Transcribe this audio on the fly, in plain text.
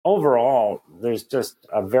overall, there's just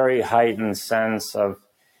a very heightened sense of,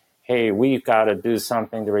 hey, we've got to do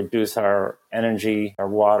something to reduce our energy, our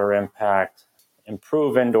water impact,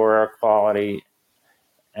 improve indoor air quality,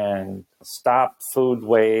 and stop food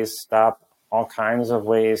waste, stop all kinds of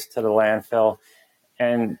waste to the landfill.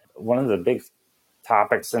 And one of the big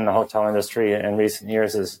topics in the hotel industry in recent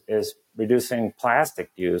years is reducing plastic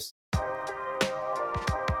use.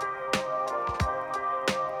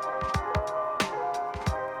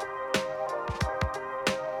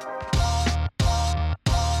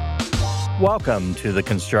 Welcome to the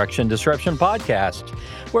Construction Disruption Podcast,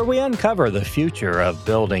 where we uncover the future of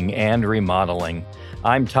building and remodeling.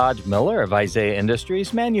 I'm Todd Miller of Isaiah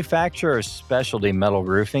Industries, manufacturer of specialty metal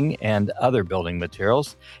roofing and other building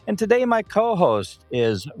materials. And today my co-host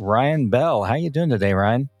is Ryan Bell. How you doing today,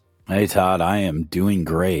 Ryan? Hey, Todd, I am doing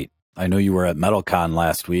great. I know you were at MetalCon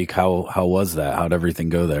last week. How was that? How'd everything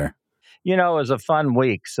go there? You know, it was a fun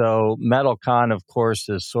week. So MetalCon, of course,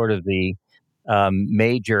 is sort of the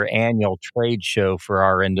major annual trade show for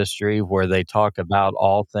our industry where they talk about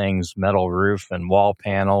all things metal roof and wall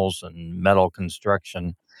panels and metal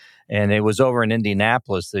construction. And it was over in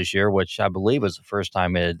Indianapolis this year, which I believe was the first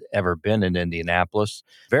time it had ever been in Indianapolis.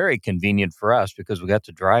 Very convenient for us because we got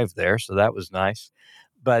to drive there, so that was nice.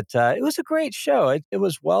 But it was a great show. It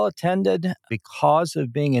was well attended because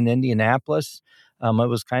of being in Indianapolis. It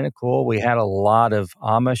was kind of cool. We had a lot of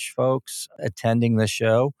Amish folks attending the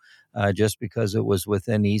show just because it was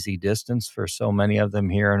within easy distance for so many of them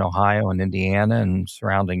here in Ohio and Indiana and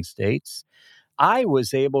surrounding states. I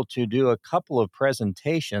was able to do a couple of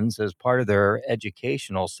presentations as part of their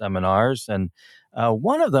educational seminars. And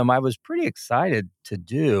one of them I was pretty excited to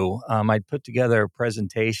do. I put together a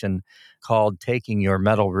presentation called Taking Your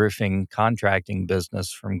Metal Roofing Contracting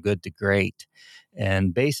Business from Good to Great,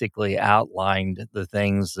 and basically outlined the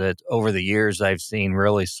things that over the years I've seen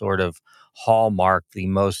really sort of hallmark the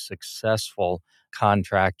most successful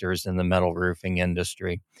contractors in the metal roofing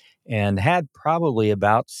industry, and had probably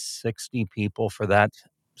about 60 people for that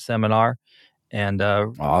seminar. And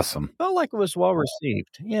Awesome. felt like it was well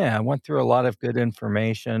received. Yeah, I went through a lot of good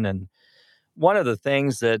information. And one of the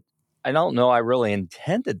things that I don't know I really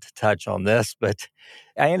intended to touch on this, but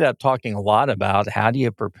I ended up talking a lot about how do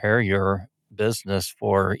you prepare your business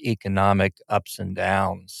for economic ups and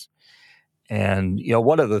downs. And, you know,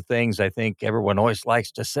 one of the things I think everyone always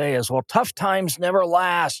likes to say is, well, tough times never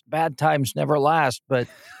last, bad times never last. But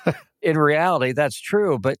in reality, that's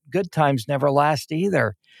true, but good times never last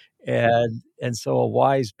either. And so a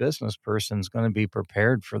wise business person is going to be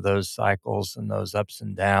prepared for those cycles and those ups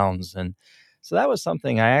and downs. And so that was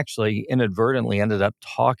something I actually inadvertently ended up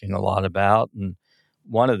talking a lot about. And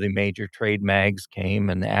one of the major trade mags came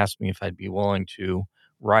and asked me if I'd be willing to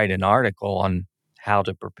write an article on how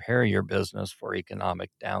to prepare your business for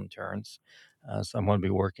economic downturns. So I'm going to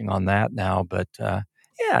be working on that now. But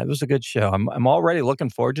yeah, it was a good show. I'm already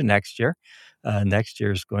looking forward to next year. Next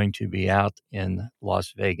year is going to be out in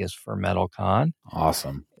Las Vegas for MetalCon.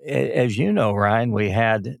 Awesome. As you know, Ryan, we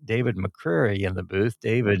had David McCreary in the booth.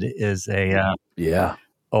 David is a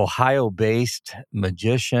Ohio-based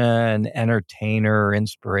magician, entertainer,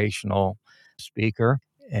 inspirational speaker.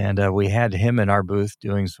 And we had him in our booth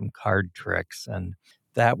doing some card tricks. And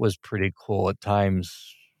that was pretty cool. At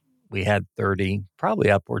times, we had 30, probably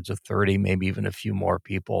upwards of 30, maybe even a few more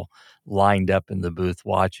people lined up in the booth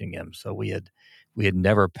watching him. So we had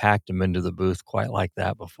never packed him into the booth quite like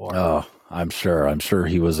that before. Oh, I'm sure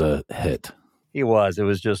he was a hit. He was. It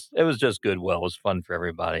was just goodwill. It was fun for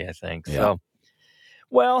everybody, I think. Yeah. So,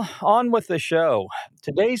 well, on with the show.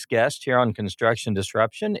 Today's guest here on Construction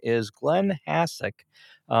Disruption is Glenn Hassick,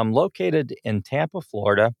 located in Tampa,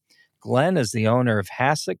 Florida. Glenn is the owner of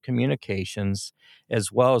Hassick Communications,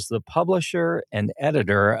 as well as the publisher and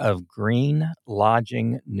editor of Green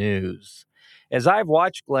Lodging News. As I've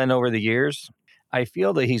watched Glenn over the years, I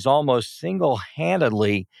feel that he's almost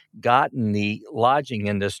single-handedly gotten the lodging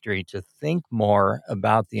industry to think more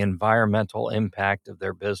about the environmental impact of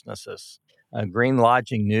their businesses. Green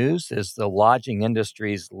Lodging News is the lodging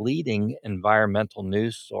industry's leading environmental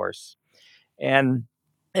news source. And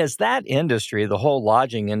as that industry, the whole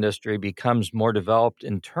lodging industry, becomes more developed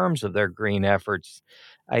in terms of their green efforts,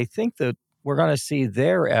 I think that we're going to see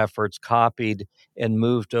their efforts copied and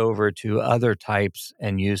moved over to other types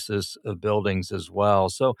and uses of buildings as well.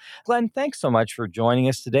 So, Glenn, thanks so much for joining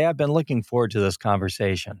us today. I've been looking forward to this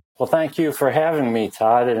conversation. Well, thank you for having me,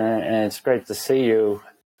 Todd, and it's great to see you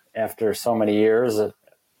after so many years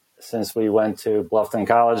since we went to Bluffton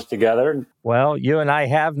College together. Well, you and I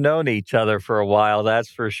have known each other for a while,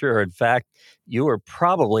 that's for sure. In fact, you were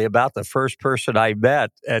probably about the first person I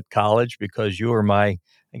met at college because you were my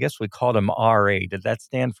I guess we called him RA. Did that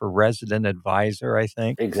stand for resident advisor, I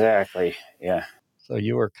think? Exactly. Yeah. So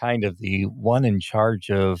you were kind of the one in charge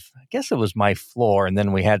of, I guess it was my floor, and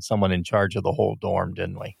then we had someone in charge of the whole dorm,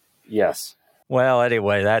 didn't we? Yes. Well,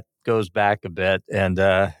 anyway, that goes back a bit. And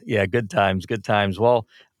yeah, good times, good times. Well,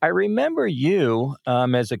 I remember you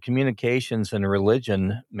as a communications and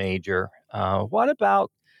religion major. What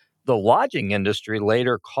about the lodging industry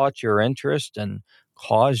later caught your interest and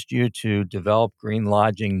caused you to develop Green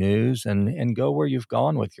Lodging News and go where you've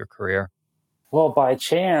gone with your career? Well, by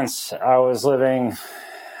chance, I was living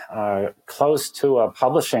close to a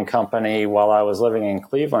publishing company while I was living in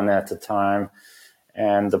Cleveland at the time.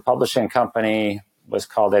 And the publishing company was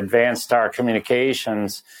called Advanced Star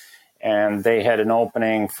Communications. And they had an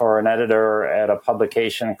opening for an editor at a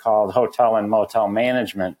publication called Hotel and Motel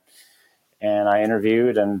Management. And I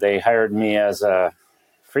interviewed, and they hired me as a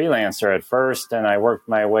freelancer at first. And I worked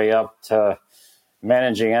my way up to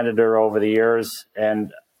managing editor over the years.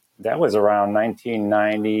 And that was around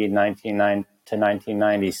 1990 to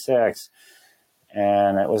 1996.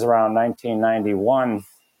 And it was around 1991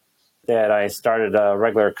 that I started a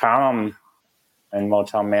regular column in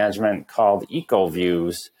motel management called Eco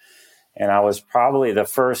Views. And I was probably the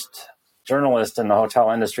first journalist in the hotel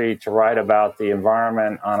industry to write about the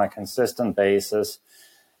environment on a consistent basis.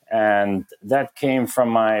 And that came from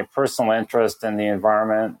my personal interest in the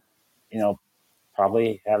environment,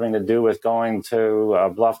 probably having to do with going to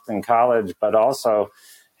Bluffton College, but also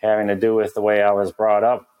having to do with the way I was brought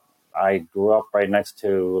up. I grew up right next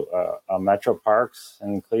to Metro Parks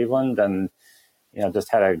in Cleveland, and just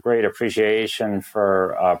had a great appreciation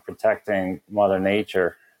for protecting Mother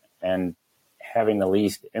Nature and having the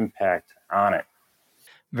least impact on it.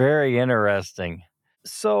 Very interesting.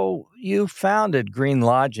 So you founded Green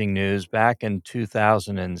Lodging News back in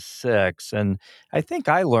 2006, and I think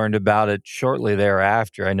I learned about it shortly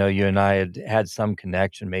thereafter. I know you and I had some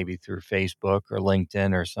connection, maybe through Facebook or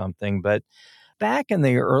LinkedIn or something, but back in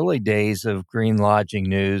the early days of Green Lodging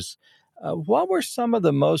News, what were some of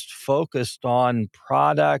the most focused on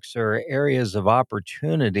products or areas of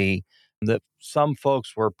opportunity that some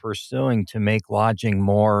folks were pursuing to make lodging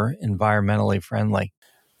more environmentally friendly?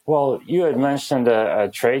 Well, you had mentioned a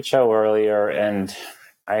trade show earlier, and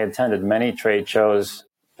I attended many trade shows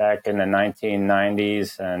back in the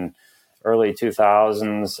 1990s and early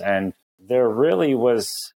 2000s, and there really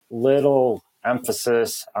was little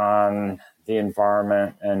emphasis on the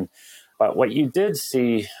environment. But what you did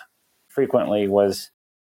see frequently was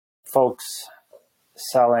folks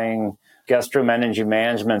selling guest room energy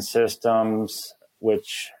management systems,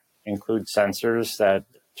 which include sensors that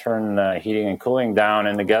turn the heating and cooling down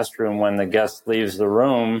in the guest room when the guest leaves the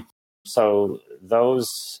room. So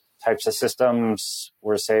those types of systems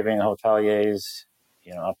were saving hoteliers,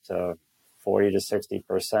 up to 40 to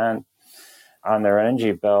 60% on their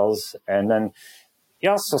energy bills. And then you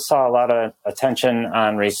also saw a lot of attention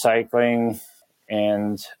on recycling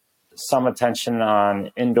and some attention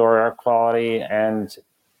on indoor air quality and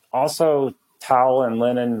also towel and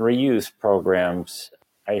linen reuse programs.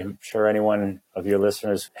 I'm sure anyone of your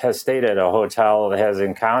listeners has stayed at a hotel that has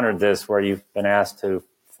encountered this, where you've been asked to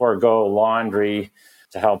forego laundry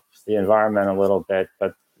to help the environment a little bit.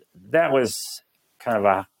 But that was kind of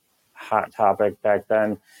a hot topic back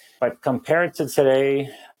then. But compared to today,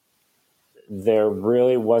 there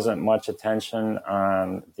really wasn't much attention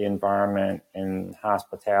on the environment in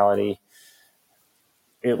hospitality.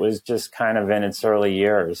 It was just kind of in its early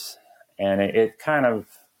years, and it kind of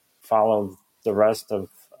followed the rest of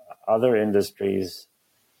other industries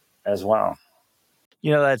as well.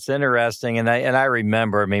 That's interesting. And I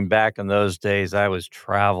remember, back in those days, I was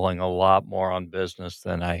traveling a lot more on business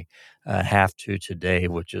than I have to today,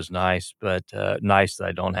 which is nice, but nice that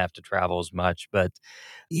I don't have to travel as much. But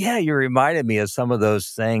yeah, you reminded me of some of those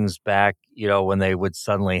things back, when they would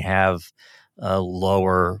suddenly have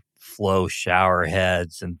lower flow shower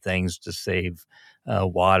heads and things to save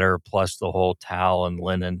water, plus the whole towel and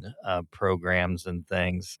linen programs and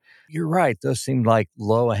things. You're right. Those seemed like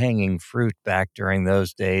low-hanging fruit back during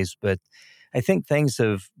those days, but I think things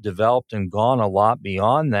have developed and gone a lot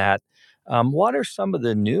beyond that. What are some of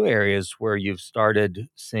the new areas where you've started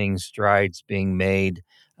seeing strides being made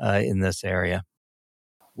in this area?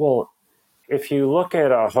 Well, if you look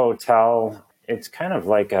at a hotel, it's kind of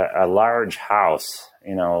like a large house.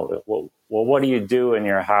 Well, what do you do in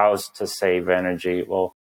your house to save energy?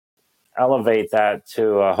 Well, elevate that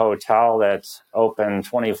to a hotel that's open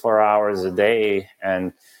 24 hours a day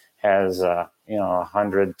and has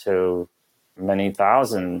 100 to many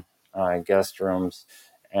thousand guest rooms,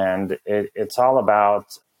 and it's all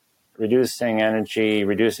about reducing energy,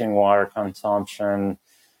 reducing water consumption,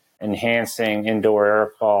 enhancing indoor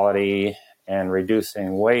air quality and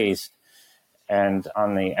reducing waste. And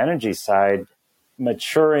on the energy side,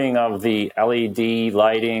 maturing of the LED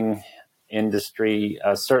lighting industry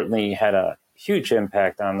certainly had a huge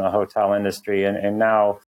impact on the hotel industry. And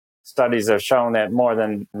now studies have shown that more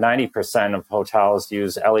than 90% of hotels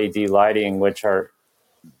use LED lighting, which are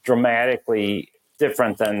dramatically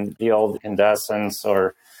different than the old incandescents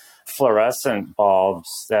or fluorescent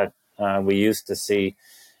bulbs that we used to see.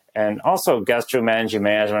 And also guest room energy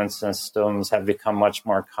management systems have become much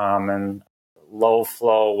more common. Low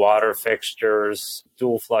flow water fixtures,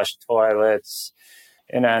 dual flush toilets.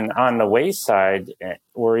 And then on the waste side,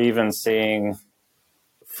 we're even seeing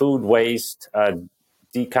food waste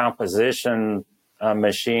decomposition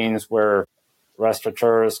machines where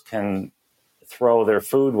restaurateurs can throw their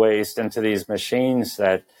food waste into these machines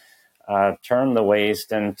that turn the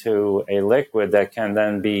waste into a liquid that can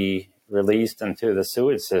then be released into the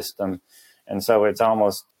sewage system. And so it's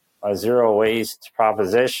almost a zero waste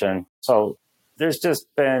proposition. So there's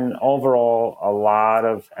just been overall a lot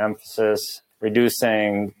of emphasis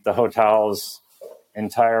reducing the hotel's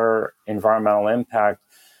entire environmental impact,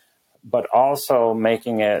 but also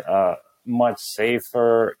making it a much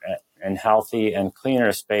safer and healthy and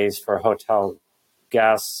cleaner space for hotel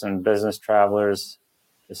guests and business travelers,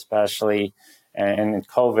 especially. And in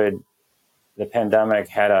COVID, the pandemic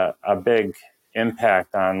had a big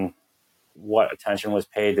impact on what attention was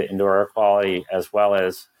paid to indoor air quality, as well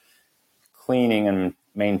as cleaning and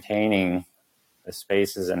maintaining the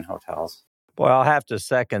spaces in hotels. Well, I'll have to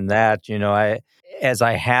second that. As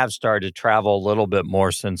I have started to travel a little bit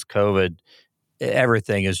more since COVID,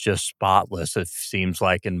 everything is just spotless. It seems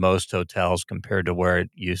like in most hotels compared to where it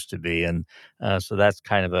used to be, and so that's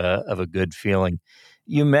kind of a good feeling.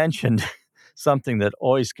 You mentioned something that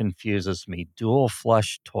always confuses me: dual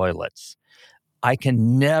flush toilets. I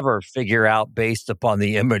can never figure out based upon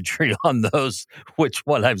the imagery on those which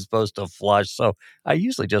one I'm supposed to flush. So I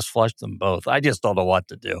usually just flush them both. I just don't know what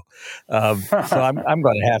to do. So I'm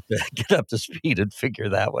going to have to get up to speed and figure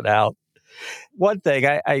that one out. One thing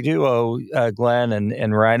I do owe Glenn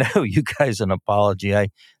and Ryan, I owe you guys an apology. I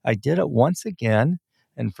did it once again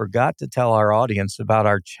and forgot to tell our audience about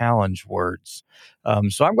our challenge words.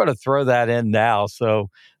 So I'm going to throw that in now. So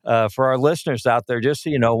for our listeners out there, just so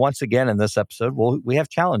you know, once again in this episode, we have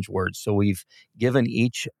challenge words. So we've given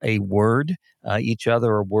each a word, each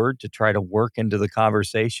other a word to try to work into the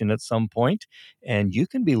conversation at some point. And you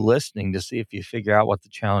can be listening to see if you figure out what the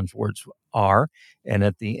challenge words are. And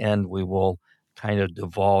at the end, we will kind of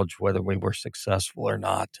divulge whether we were successful or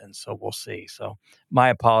not. And so we'll see. So my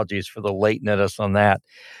apologies for the lateness on that.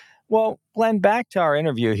 Well, Glenn, back to our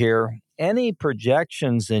interview here. Any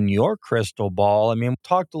projections in your crystal ball? I mean, we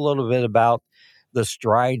talked a little bit about the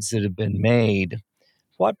strides that have been made.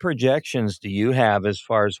 What projections do you have as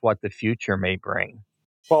far as what the future may bring?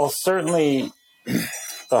 Well, certainly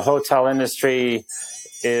the hotel industry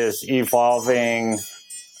is evolving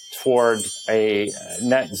toward a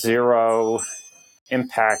net zero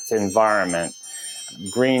impact environment.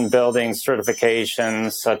 Green building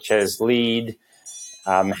certifications such as LEED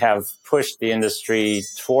have pushed the industry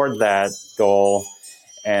toward that goal,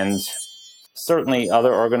 and certainly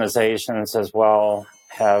other organizations as well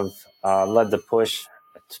have led the push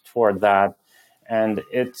toward that. And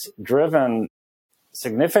it's driven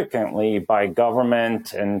significantly by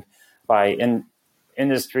government and by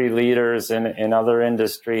industry leaders in other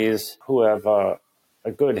industries who have a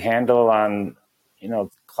good handle on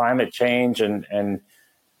climate change and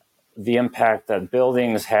the impact that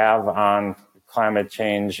buildings have on climate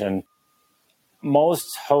change. And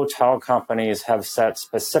most hotel companies have set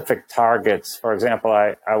specific targets. For example,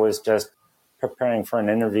 I was just preparing for an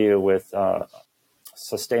interview with a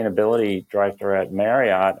sustainability director at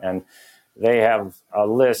Marriott, and they have a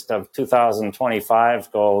list of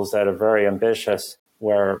 2025 goals that are very ambitious,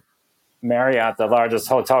 where Marriott, the largest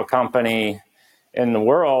hotel company in the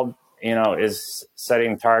world, is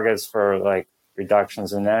setting targets for like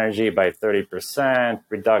reductions in energy by 30%,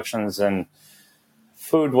 reductions in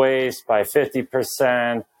food waste by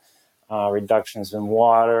 50%, reductions in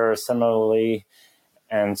water similarly.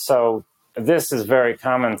 And so this is very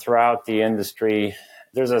common throughout the industry.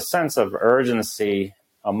 There's a sense of urgency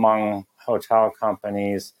among hotel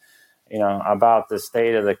companies, about the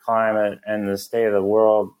state of the climate and the state of the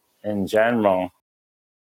world in general.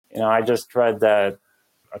 I just read that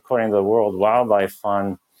according to the World Wildlife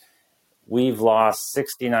Fund, we've lost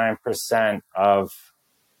 69% of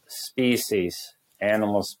species,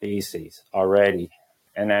 animal species already.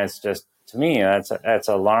 And that's just, to me, that's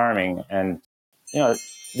alarming. And,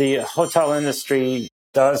 the hotel industry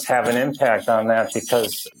does have an impact on that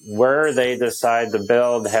because where they decide to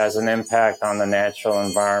build has an impact on the natural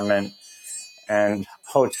environment. And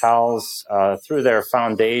hotels, through their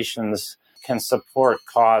foundations, can support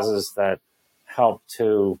causes that help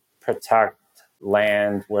to protect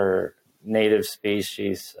land where native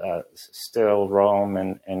species still roam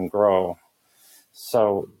and grow.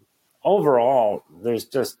 So overall, there's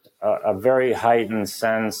just a very heightened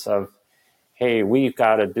sense of, hey, we've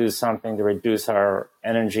got to do something to reduce our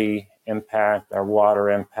energy impact, our water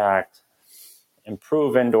impact,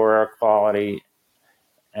 improve indoor air quality,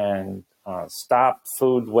 and stop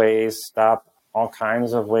food waste, stop all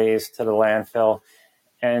kinds of waste to the landfill.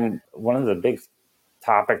 And one of the big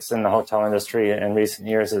topics in the hotel industry in recent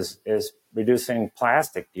years is reducing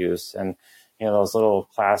plastic use. And those little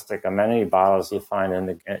plastic amenity bottles you find in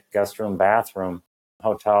the guest room bathroom.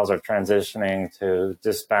 Hotels are transitioning to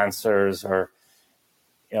dispensers, or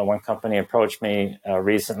one company approached me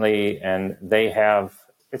recently, and they have,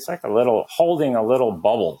 it's like holding a little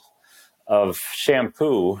bubble of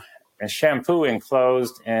shampoo, and shampoo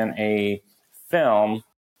enclosed in a film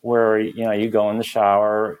where you go in the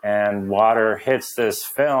shower and water hits this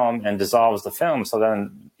film and dissolves the film. So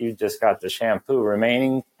then you just got the shampoo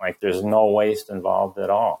remaining, like there's no waste involved at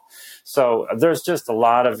all. So there's just a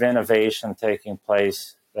lot of innovation taking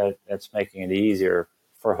place that's making it easier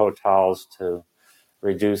for hotels to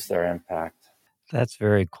reduce their impact. That's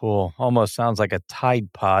very cool. Almost sounds like a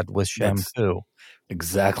Tide Pod with shampoo. That's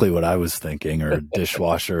exactly what I was thinking, or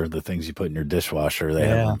dishwasher, the things you put in your dishwasher, they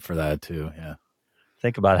have them for that too. Yeah.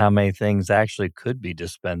 Think about how many things actually could be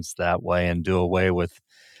dispensed that way and do away with,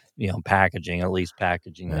 packaging, at least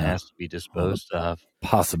packaging that has to be disposed of.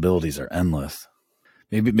 Possibilities are endless.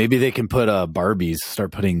 Maybe they can put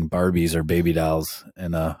start putting Barbies or baby dolls.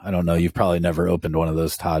 And I don't know, you've probably never opened one of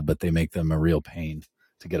those, Todd, but they make them a real pain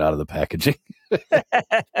to get out of the packaging.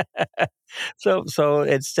 So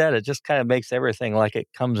instead, it just kind of makes everything like it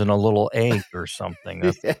comes in a little egg or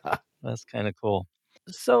something. That's kind of cool.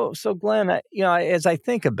 So Glenn, as I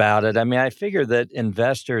think about it, I mean, I figure that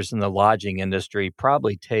investors in the lodging industry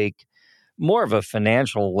probably take more of a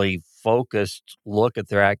financially focused look at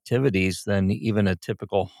their activities than even a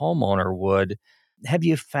typical homeowner would. Have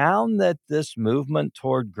you found that this movement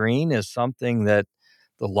toward green is something that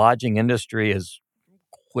the lodging industry is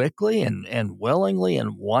quickly and willingly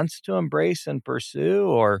and wants to embrace and pursue,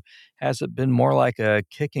 or has it been more like a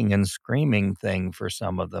kicking and screaming thing for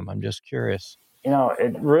some of them? I'm just curious.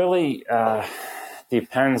 It really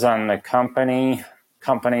depends on the company.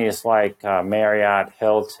 Companies like Marriott,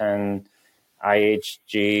 Hilton,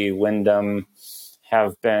 IHG, Wyndham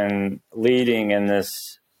have been leading in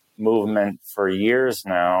this movement for years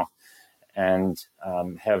now, and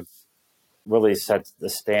have really set the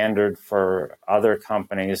standard for other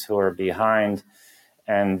companies who are behind.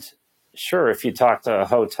 And sure, if you talk to a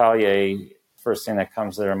hotelier, first thing that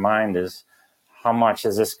comes to their mind is, how much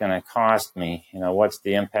is this going to cost me? What's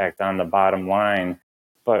the impact on the bottom line?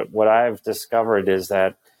 But what I've discovered is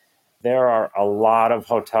that there are a lot of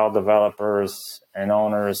hotel developers and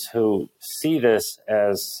owners who see this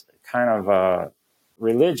as kind of a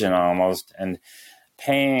religion almost, and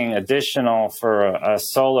paying additional for a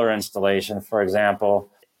solar installation, for example,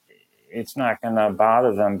 it's not going to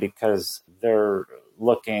bother them because they're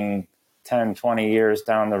looking 10, 20 years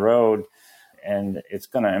down the road, and it's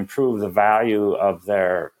going to improve the value of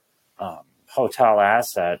their hotel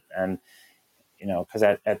asset. And, because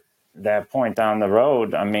at that point down the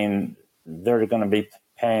road, I mean, they're going to be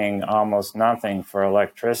paying almost nothing for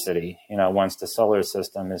electricity, once the solar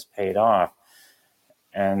system is paid off.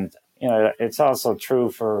 And, it's also true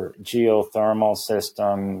for geothermal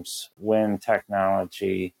systems, wind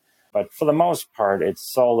technology. But for the most part,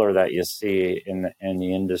 it's solar that you see in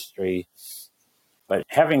the industry. But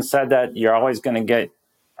having said that, you're always going to get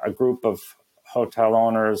a group of hotel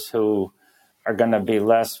owners who are going to be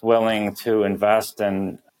less willing to invest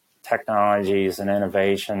in technologies and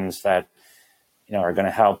innovations that are going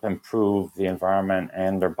to help improve the environment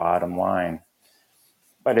and their bottom line.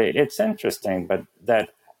 But it's interesting, but that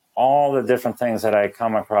all the different things that I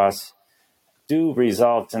come across do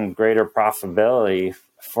result in greater profitability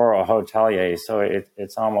for a hotelier. So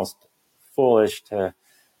it's almost foolish to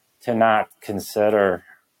not consider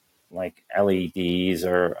like LEDs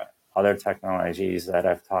or other technologies that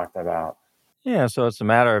I've talked about. Yeah, so it's a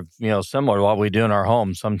matter of, similar to what we do in our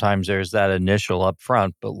homes. Sometimes there's that initial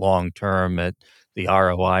upfront, but long term, the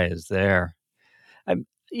ROI is there.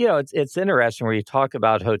 It's interesting where you talk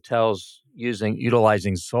about hotels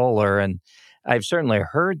utilizing solar, and I've certainly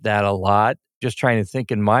heard that a lot. Just trying to think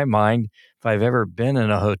in my mind if I've ever been in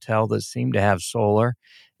a hotel that seemed to have solar.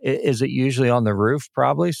 Is it usually on the roof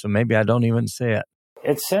probably? So maybe I don't even see it.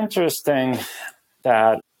 It's interesting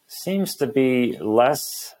that seems to be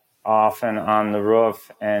less often on the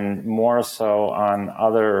roof and more so on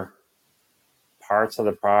other parts of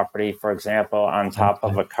the property. For example, on top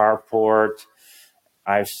of a carport,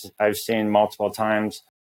 I've seen multiple times.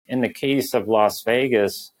 In the case of Las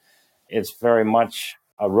Vegas, it's very much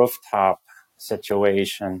a rooftop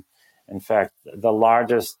situation. In fact, the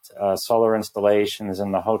largest solar installations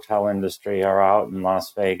in the hotel industry are out in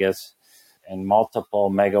Las Vegas, and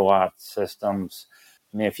multiple megawatt systems.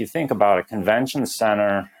 I mean, if you think about a convention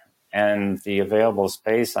center and the available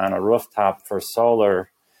space on a rooftop for solar,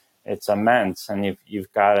 it's immense. And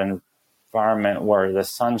you've got an environment where the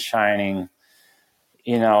sun's shining,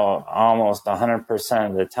 almost 100%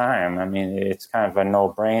 of the time. I mean, it's kind of a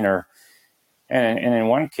no-brainer. And in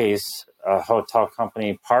one case, a hotel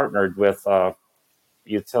company partnered with a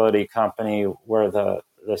utility company where the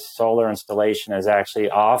solar installation is actually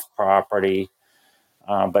off property,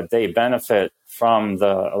 but they benefit from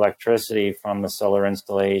the electricity from the solar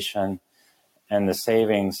installation and the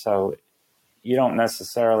savings. So you don't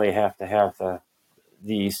necessarily have to have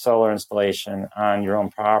the solar installation on your own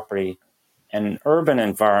property. In an urban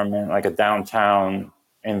environment, like a downtown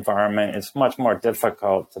environment, it's much more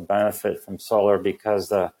difficult to benefit from solar because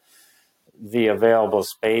the available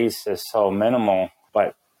space is so minimal.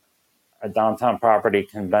 But a downtown property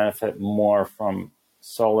can benefit more from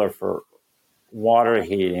solar for water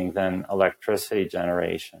heating than electricity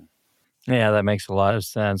generation. Yeah, that makes a lot of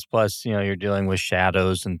sense. Plus, you're dealing with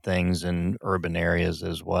shadows and things in urban areas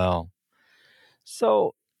as well.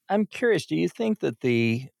 So I'm curious, do you think that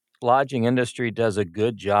the lodging industry does a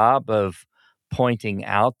good job of pointing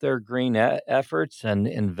out their green efforts and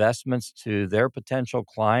investments to their potential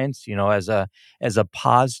clients, as a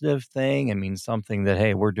positive thing? I mean, something that,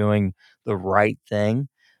 hey, we're doing the right thing.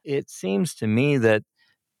 It seems to me that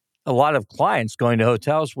a lot of clients going to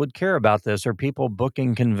hotels would care about this, or people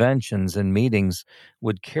booking conventions and meetings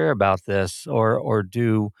would care about this, or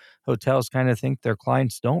do hotels kind of think their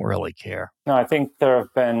clients don't really care? No, I think there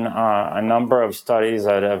have been a number of studies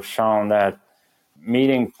that have shown that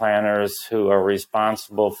meeting planners who are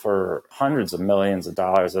responsible for hundreds of millions of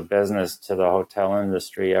dollars of business to the hotel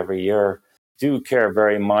industry every year do care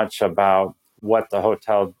very much about what the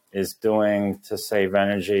hotel is doing to save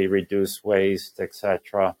energy, reduce waste,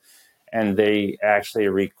 etc. And they actually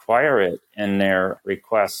require it in their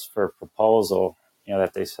requests for proposal,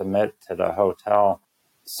 that they submit to the hotel.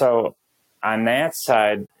 So on that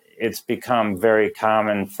side, it's become very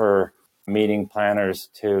common for meeting planners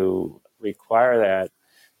to require that.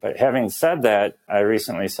 But having said that, I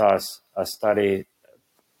recently saw a study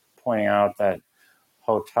pointing out that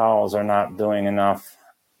hotels are not doing enough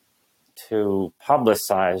to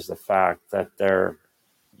publicize the fact that they're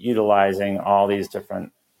utilizing all these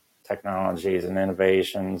different technologies and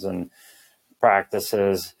innovations and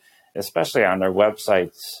practices, especially on their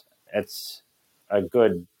websites. It's a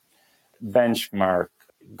good benchmark.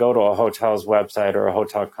 Go to a hotel's website or a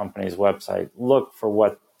hotel company's website. Look for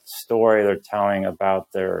what story they're telling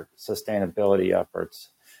about their sustainability efforts.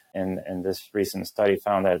 And this recent study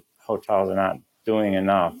found that hotels are not doing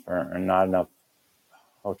enough, or not enough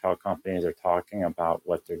hotel companies are talking about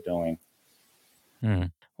what they're doing.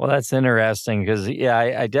 Well, that's interesting because, yeah,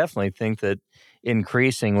 I definitely think that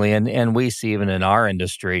increasingly, and we see even in our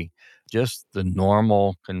industry, just the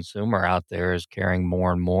normal consumer out there is caring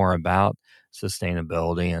more and more about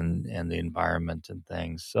sustainability and the environment and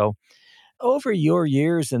things. So, over your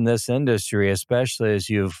years in this industry, especially as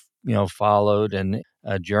you've followed and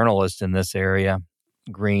a journalist in this area,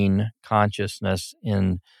 green consciousness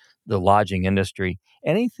in the lodging industry,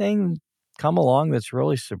 anything come along that's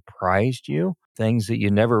really surprised you? Things that you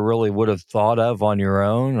never really would have thought of on your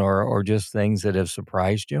own, or just things that have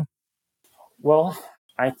surprised you? Well,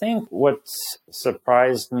 I think what's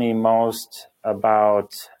surprised me most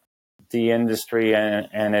about the industry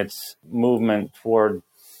and its movement toward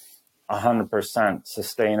 100%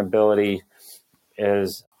 sustainability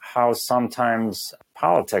is how sometimes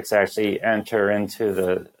politics actually enter into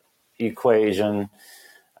the equation.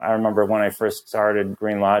 I remember when I first started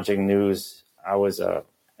Green Lodging News, I was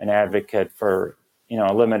an advocate for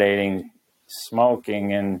eliminating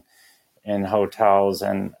smoking in hotels,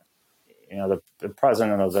 and the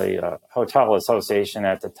president of the hotel association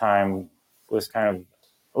at the time was kind of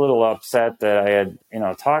a little upset that I had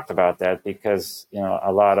talked about that, because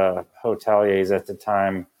a lot of hoteliers at the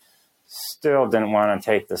time still didn't want to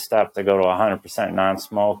take the step to go to 100%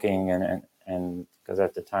 non-smoking, and because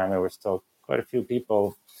at the time there were still quite a few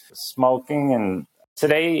people smoking, and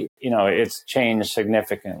Today, it's changed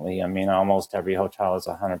significantly. I mean, almost every hotel is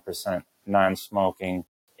 100% non-smoking,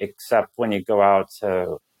 except when you go out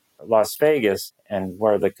to Las Vegas and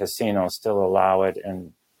where the casinos still allow it,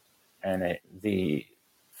 and the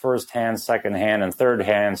first-hand, second-hand, and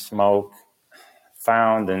third-hand smoke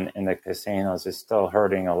found in the casinos is still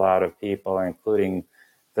hurting a lot of people, including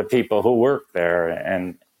the people who work there.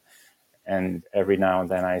 And every now and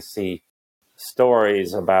then I see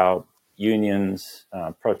stories about unions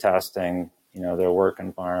protesting, their work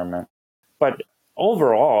environment. But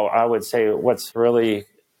overall, I would say what's really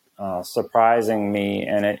surprising me,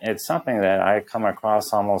 and it's something that I come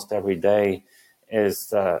across almost every day, is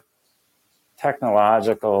the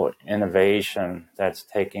technological innovation that's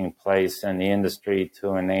taking place in the industry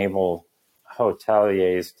to enable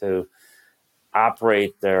hoteliers to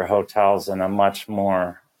operate their hotels in a much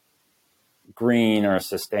more green or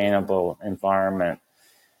sustainable environment.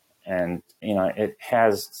 And, it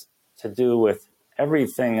has to do with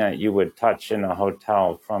everything that you would touch in a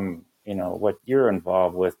hotel, from, what you're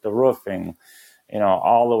involved with, the roofing,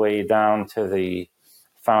 all the way down to the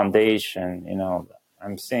foundation.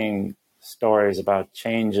 I'm seeing stories about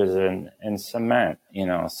changes in cement,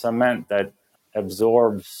 cement that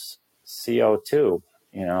absorbs CO2,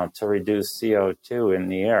 to reduce CO2 in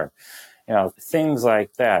the air, things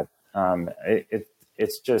like that.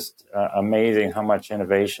 It's just amazing how much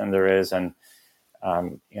innovation there is, and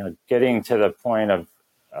getting to the point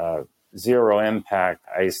of zero impact,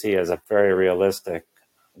 I see as a very realistic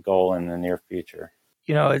goal in the near future.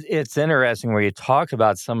 It's interesting where you talk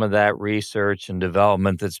about some of that research and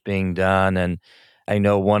development that's being done. And I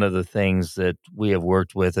know one of the things that we have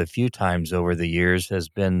worked with a few times over the years has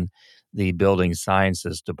been the building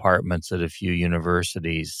sciences departments at a few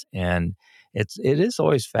universities. And it is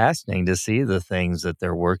always fascinating to see the things that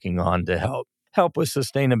they're working on to help with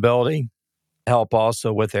sustainability, help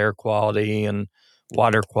also with air quality and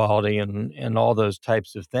water quality and all those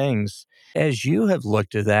types of things. As you have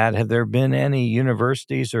looked at that, have there been any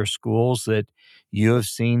universities or schools that you have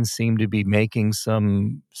seen seem to be making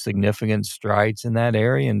some significant strides in that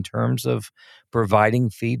area in terms of providing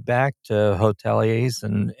feedback to hoteliers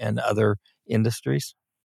and other industries?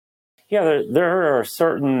 Yeah, there are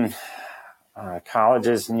certain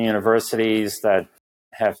colleges and universities that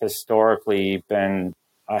have historically been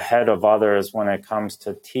ahead of others when it comes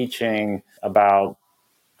to teaching about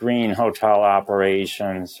green hotel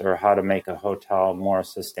operations or how to make a hotel more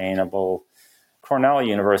sustainable. Cornell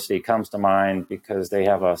University comes to mind because they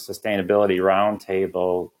have a sustainability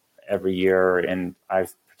roundtable every year, and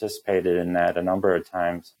I've participated in that a number of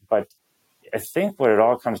times. But I think what it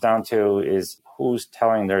all comes down to is who's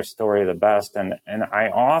telling their story the best. And I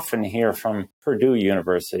often hear from Purdue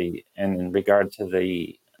University in regard to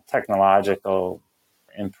the technological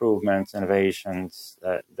improvements, innovations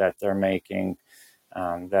that they're making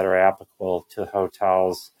that are applicable to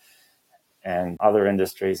hotels and other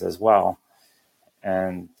industries as well.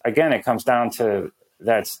 And again, it comes down to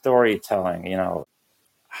that storytelling,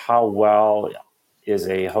 how well is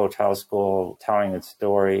a hotel school telling its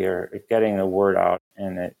story or getting the word out.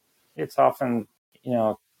 And it's often,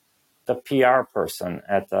 the PR person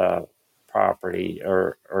at the property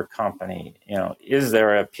or company, is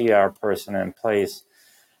there a PR person in place?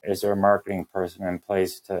 Is there a marketing person in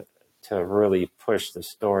place to really push the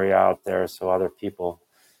story out there so other people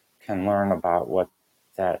can learn about what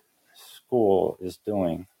that school is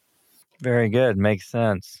doing? Very good. Makes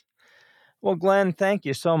sense. Well, Glenn, thank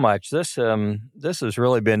you so much. This has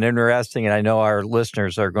really been interesting, and I know our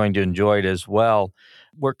listeners are going to enjoy it as well.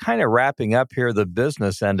 We're kind of wrapping up here the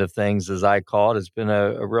business end of things, as I call it. It's been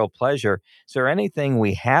a real pleasure. Is there anything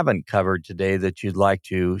we haven't covered today that you'd like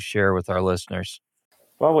to share with our listeners?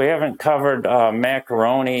 Well, we haven't covered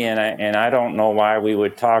macaroni, and I don't know why we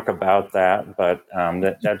would talk about that, but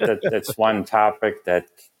that's one topic that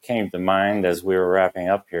came to mind as we were wrapping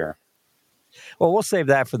up here. Well, we'll save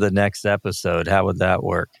that for the next episode. How would that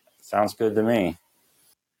work? Sounds good to me.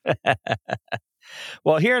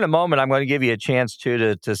 Well, here in a moment, I'm going to give you a chance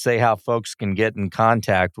to say how folks can get in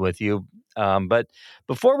contact with you. But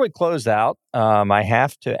before we close out, I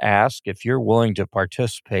have to ask if you're willing to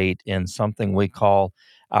participate in something we call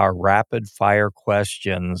our rapid fire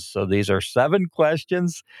questions. So these are 7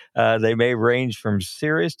 questions. They may range from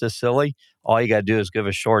serious to silly. All you got to do is give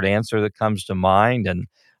a short answer that comes to mind, and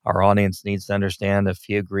our audience needs to understand if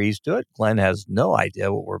he agrees to it. Glenn has no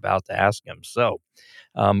idea what we're about to ask him. So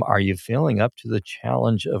are you feeling up to the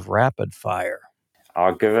challenge of rapid fire?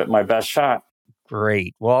 I'll give it my best shot.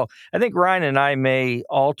 Great. Well, I think Ryan and I may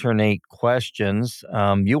alternate questions.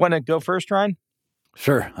 You want to go first, Ryan?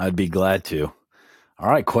 Sure, I'd be glad to. All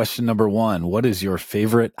right. Question number 1. What is your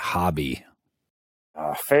favorite hobby?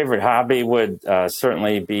 Favorite hobby would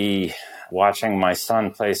certainly be watching my son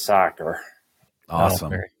play soccer. Awesome. Oh,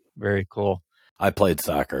 very, very cool. I played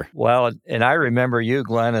soccer. Well, and I remember you,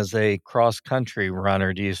 Glenn, as a cross-country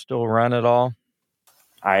runner. Do you still run at all?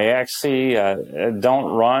 I actually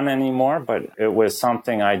don't run anymore, but it was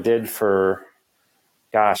something I did for,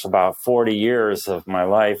 about 40 years of my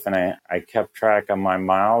life. And I kept track of my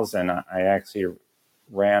miles, and I actually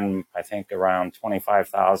ran, I think, around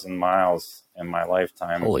 25,000 miles in my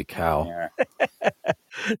lifetime. Holy cow. Yeah.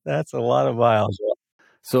 That's a lot of miles.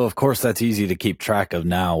 So, of course, that's easy to keep track of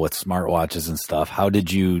now with smartwatches and stuff.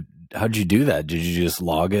 How'd you do that? Did you just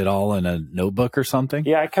log it all in a notebook or something?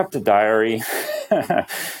 Yeah, I kept a diary.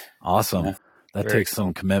 Awesome. Yeah. That Very takes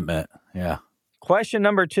some commitment. Yeah. Question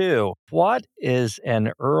number 2. What is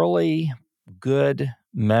an early good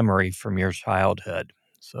memory from your childhood?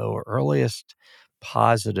 So earliest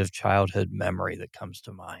positive childhood memory that comes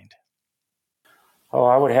to mind. Oh,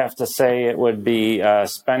 I would have to say it would be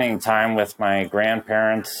spending time with my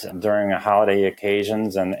grandparents during holiday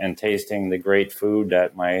occasions and tasting the great food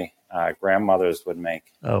that my grandmothers would make.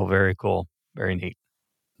 Oh, very cool. Very neat.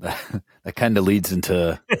 That kind of leads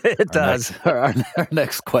into It does. our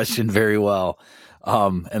next question very well.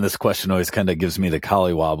 And this question always kind of gives me the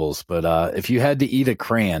collywobbles. But if you had to eat a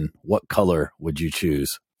crayon, what color would you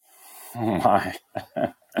choose? Oh, my.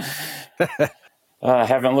 I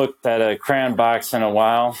haven't looked at a crayon box in a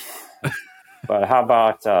while, but how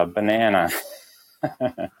about banana?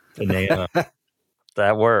 Banana.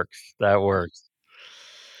 That works. That works.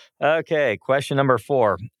 Okay, question number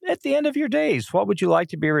 4. At the end of your days, what would you like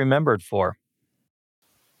to be remembered for?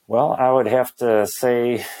 Well, I would have to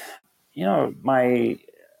say, my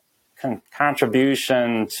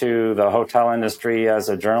contribution to the hotel industry as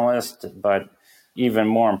a journalist, but even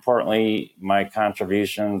more importantly, my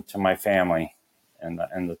contribution to my family and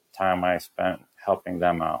the time I spent helping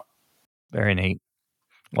them out. Very neat.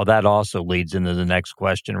 Well, that also leads into the next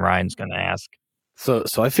question Ryan's going to ask. So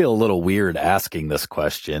I feel a little weird asking this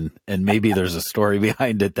question, and maybe there's a story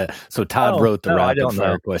behind it. So Todd wrote the rapid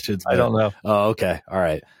fire questions. I don't know. Oh, okay. All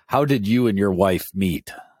right. How did you and your wife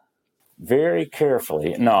meet? Very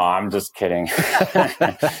carefully. No, I'm just kidding.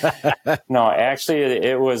 No, actually,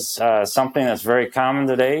 it was something that's very common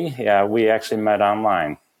today. Yeah, we actually met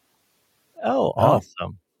online. Oh,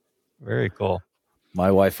 awesome. Very cool.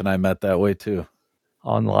 My wife and I met that way too.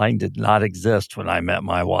 Online did not exist when I met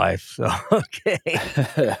my wife. So, okay.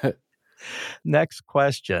 Next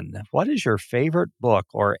question. What is your favorite book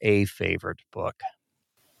or a favorite book?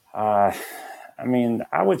 I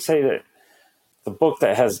would say that the book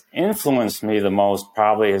that has influenced me the most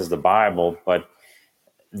probably is the Bible, but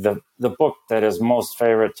the book that is most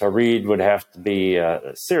favorite to read would have to be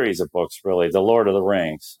a series of books, really, The Lord of the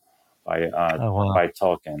Rings by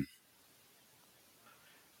Tolkien.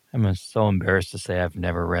 I'm so embarrassed to say I've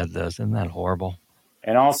never read this. Isn't that horrible?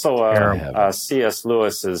 And also C.S.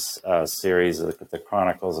 Lewis's series, The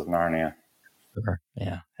Chronicles of Narnia. Sure.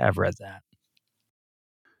 Yeah, I've read that.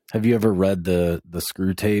 Have you ever read the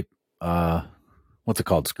Screw Tape? What's it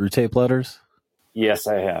called? Screw Tape Letters? Yes,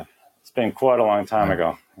 I have. It's been quite a long time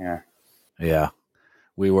ago. Yeah. Yeah.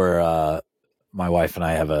 We were, my wife and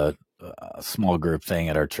I have a small group thing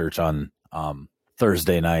at our church on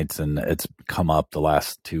Thursday nights, and it's come up the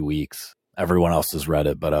last 2 weeks. Everyone else has read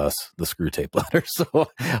it but us, the Screw Tape Letter.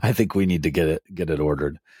 So I think we need to get it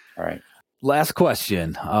ordered. All right. Last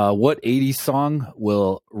question. What 80s song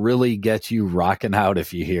will really get you rocking out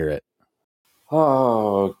if you hear it?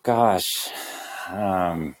 Oh, gosh.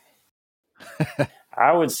 I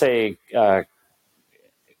would say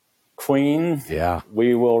Queen. Yeah.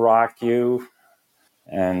 We Will Rock You.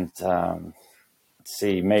 And let's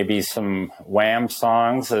see, maybe some Wham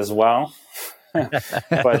songs as well.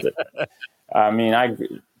 But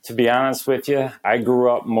to be honest with you, I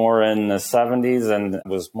grew up more in the 70s and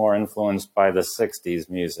was more influenced by the 60s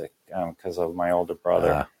music because of my older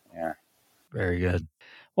brother. Yeah. Very good.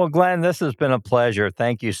 Well, Glenn, this has been a pleasure.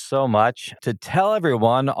 Thank you so much. To tell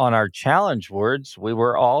everyone on our challenge words, we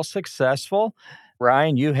were all successful.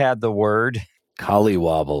 Ryan, you had the word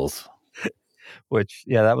collywobbles, which,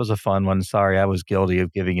 that was a fun one. Sorry, I was guilty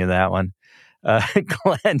of giving you that one.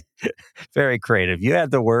 Glenn, very creative. You had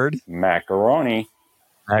the word macaroni.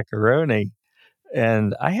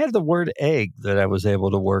 And I had the word egg that I was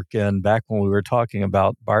able to work in back when we were talking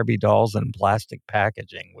about Barbie dolls and plastic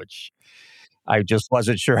packaging, which I just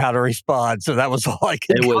wasn't sure how to respond. So that was all I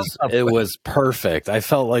could come up with. Was perfect. I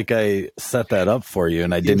felt like I set that up for you,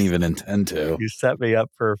 and I didn't even intend to. You set me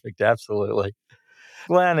up perfect. Absolutely.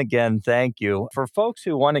 Glenn, again, thank you. For folks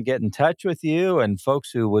who want to get in touch with you and folks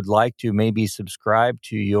who would like to maybe subscribe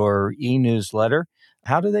to your e-newsletter,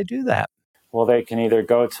 how do they do that? Well, they can either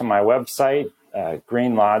go to my website,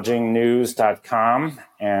 greenlodgingnews.com,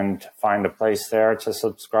 and find a place there to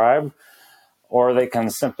subscribe, or they can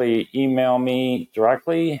simply email me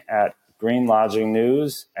directly at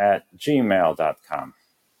greenlodgingnews@gmail.com.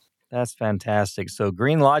 That's fantastic. So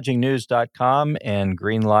greenlodgingnews.com and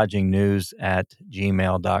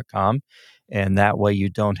greenlodgingnews@gmail.com. And that way you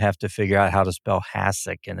don't have to figure out how to spell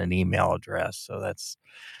Hasek in an email address. So that's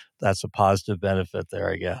a positive benefit there,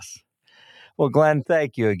 I guess. Well, Glenn,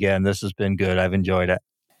 thank you again. This has been good. I've enjoyed it.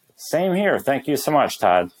 Same here. Thank you so much,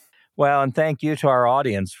 Todd. Well, and thank you to our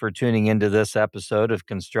audience for tuning into this episode of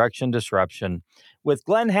Construction Disruption with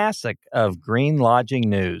Glenn Hasek of Green Lodging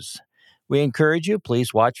News. We encourage you,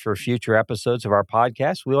 please watch for future episodes of our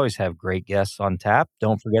podcast. We always have great guests on tap.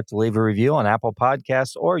 Don't forget to leave a review on Apple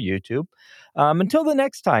Podcasts or YouTube. Until the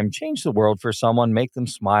next time, change the world for someone, make them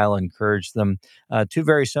smile, encourage them. Two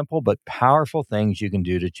very simple but powerful things you can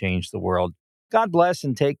do to change the world. God bless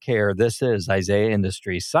and take care. This is Isaiah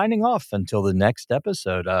Industries signing off until the next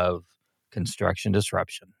episode of Construction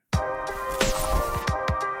Disruption.